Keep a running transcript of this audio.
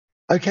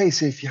Okay,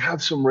 so if you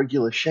have some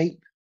regular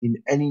shape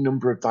in any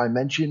number of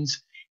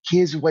dimensions,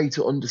 here's a way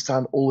to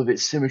understand all of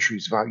its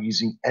symmetries without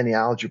using any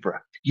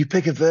algebra. You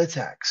pick a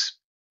vertex,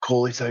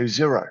 call it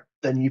O0.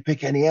 Then you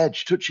pick any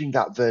edge touching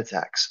that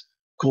vertex,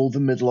 call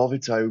the middle of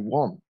it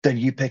O1. Then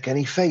you pick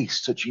any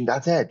face touching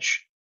that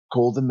edge,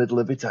 call the middle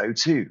of it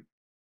O2.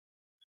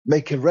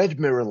 Make a red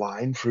mirror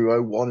line through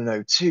O1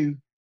 and O2,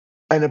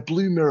 and a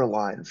blue mirror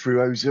line through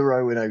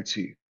O0 and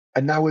O2.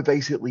 And now we're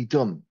basically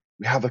done.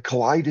 We have a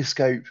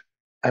kaleidoscope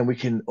and we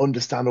can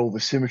understand all the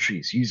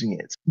symmetries using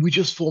it. We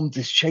just formed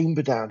this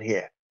chamber down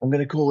here. I'm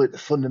going to call it the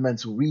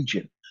fundamental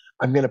region.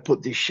 I'm going to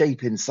put this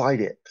shape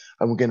inside it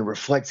and we're going to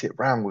reflect it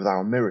round with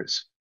our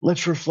mirrors.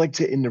 Let's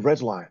reflect it in the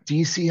red line. Do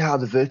you see how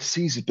the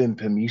vertices have been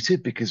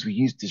permuted because we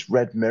used this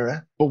red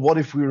mirror? But what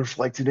if we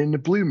reflect it in the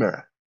blue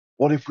mirror?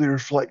 What if we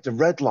reflect the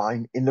red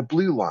line in the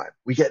blue line?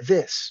 We get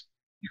this.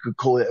 You could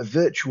call it a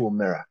virtual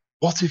mirror.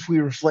 What if we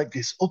reflect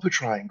this upper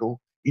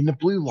triangle in the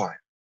blue line?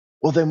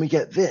 Well, then we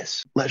get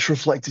this. Let's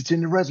reflect it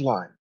in the red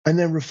line and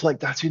then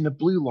reflect that in the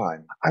blue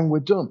line. And we're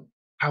done.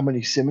 How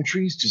many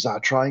symmetries does our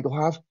triangle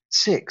have?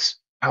 6.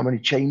 How many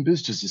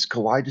chambers does this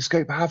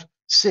kaleidoscope have?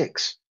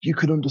 6. You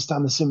can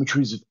understand the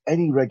symmetries of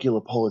any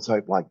regular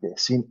polytope like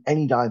this in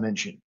any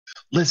dimension.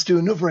 Let's do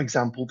another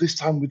example, this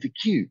time with the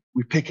cube.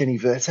 We pick any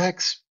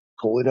vertex,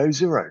 call it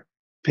O0.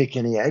 Pick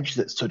any edge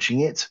that's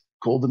touching it,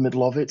 call the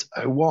middle of it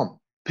O1.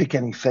 Pick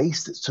any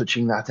face that's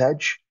touching that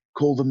edge,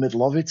 call the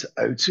middle of it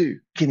O2.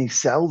 Pick any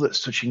cell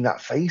that's touching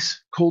that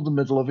face, call the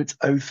middle of it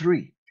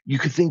O3. You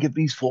could think of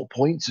these 4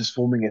 points as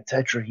forming a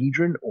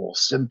tetrahedron or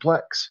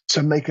simplex.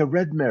 So make a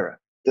red mirror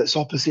that's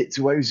opposite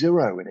to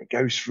O0 and it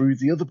goes through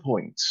the other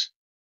points.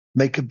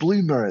 Make a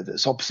blue mirror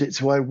that's opposite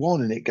to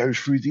O1 and it goes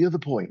through the other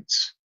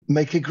points.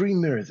 Make a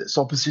green mirror that's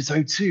opposite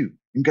O2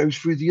 and goes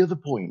through the other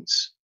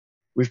points.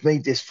 We've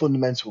made this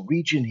fundamental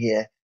region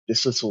here,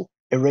 this little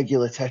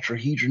irregular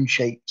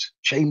tetrahedron-shaped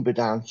chamber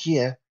down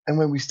here, and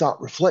when we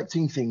start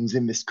reflecting things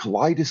in this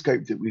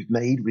kaleidoscope that we've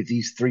made with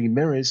these 3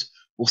 mirrors,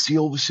 we'll see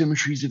all the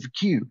symmetries of the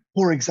cube.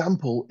 For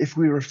example, if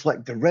we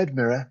reflect the red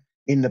mirror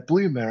in the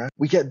blue mirror,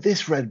 we get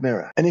this red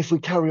mirror. And if we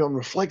carry on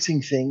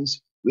reflecting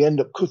things, we end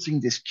up cutting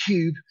this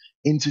cube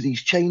into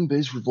these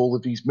chambers with all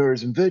of these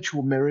mirrors and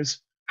virtual mirrors.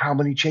 How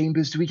many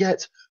chambers do we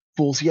get?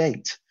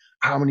 48.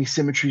 How many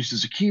symmetries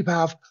does a cube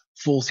have?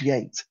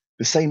 48.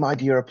 The same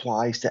idea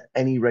applies to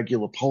any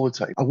regular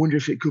polytope. I wonder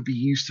if it could be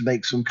used to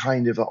make some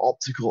kind of an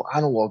optical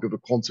analog of a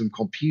quantum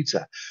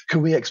computer.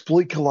 Can we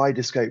exploit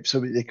kaleidoscopes so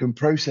that they can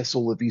process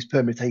all of these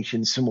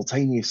permutations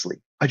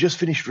simultaneously? I just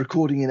finished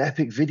recording an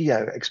epic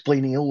video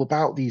explaining all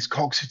about these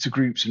Coxeter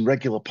groups and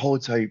regular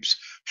polytopes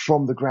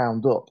from the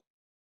ground up.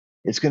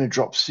 It's going to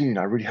drop soon.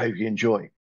 I really hope you enjoy.